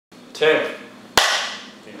10.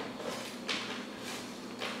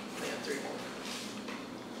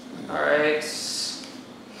 Alright.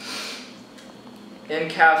 In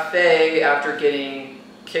cafe after getting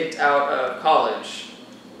kicked out of college.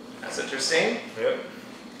 That's interesting. Yep.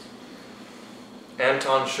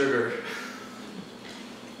 Anton Sughar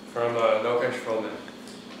from No Country for Old Men.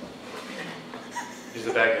 He's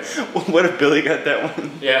the bad guy. What if Billy got that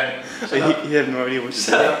one? Yeah. He had no idea what to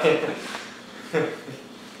say.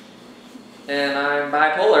 And I'm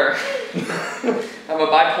bipolar. I'm a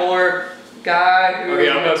bipolar guy who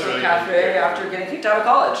went to a cafe after getting kicked out of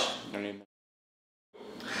college.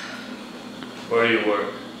 Where do you work?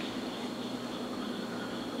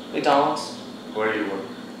 McDonald's. Where do you work?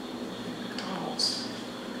 McDonald's.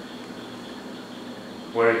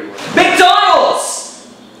 Where do you work? McDonald's!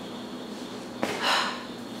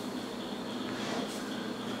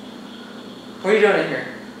 What are you doing in here?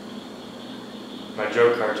 My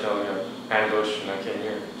joke cartel got ambushed and I came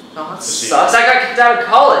here. Oh, that sucks. I got kicked out of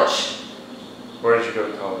college. Where did you go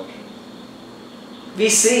to college?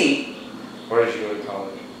 VC. Where did you go to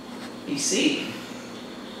college? VC.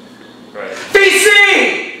 Right.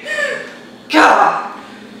 VC! God!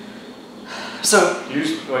 So... Do you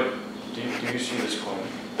see this coin?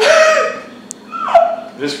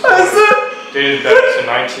 This coin dated back to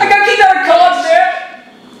 19... I got kicked out of college, man!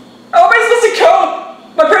 How am I supposed to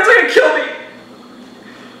cope? My parents are gonna kill me!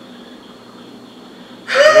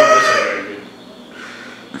 You don't listen very good.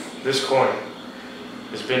 This coin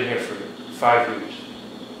has been here for 5 years.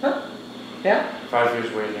 Huh? Yeah? 5 years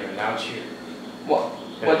waiting here, and now it's here. What?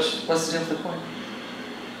 What's the deal with the coin?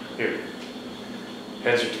 Here.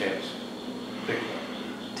 Heads or tails? Pick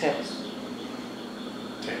one. Tails.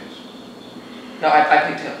 Tails. No, I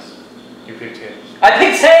picked tails. You pick tails. I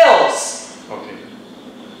picked tails! Okay.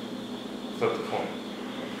 Flip the coin.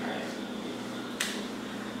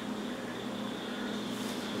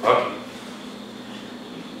 Lucky.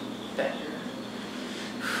 Bet.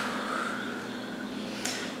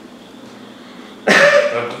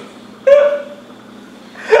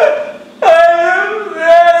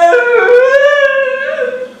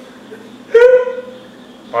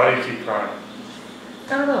 Why do you keep crying?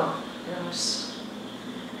 I don't know. You know,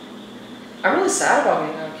 I'm really sad about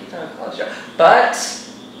being kicked out of college, but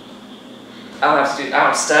I don't have to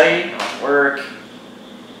study, I don't have to work.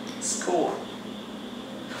 It's cool.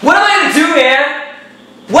 What am I gonna do, man?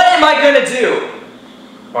 What am I gonna do?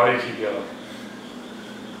 Why do you keep yelling?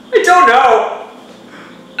 I don't know.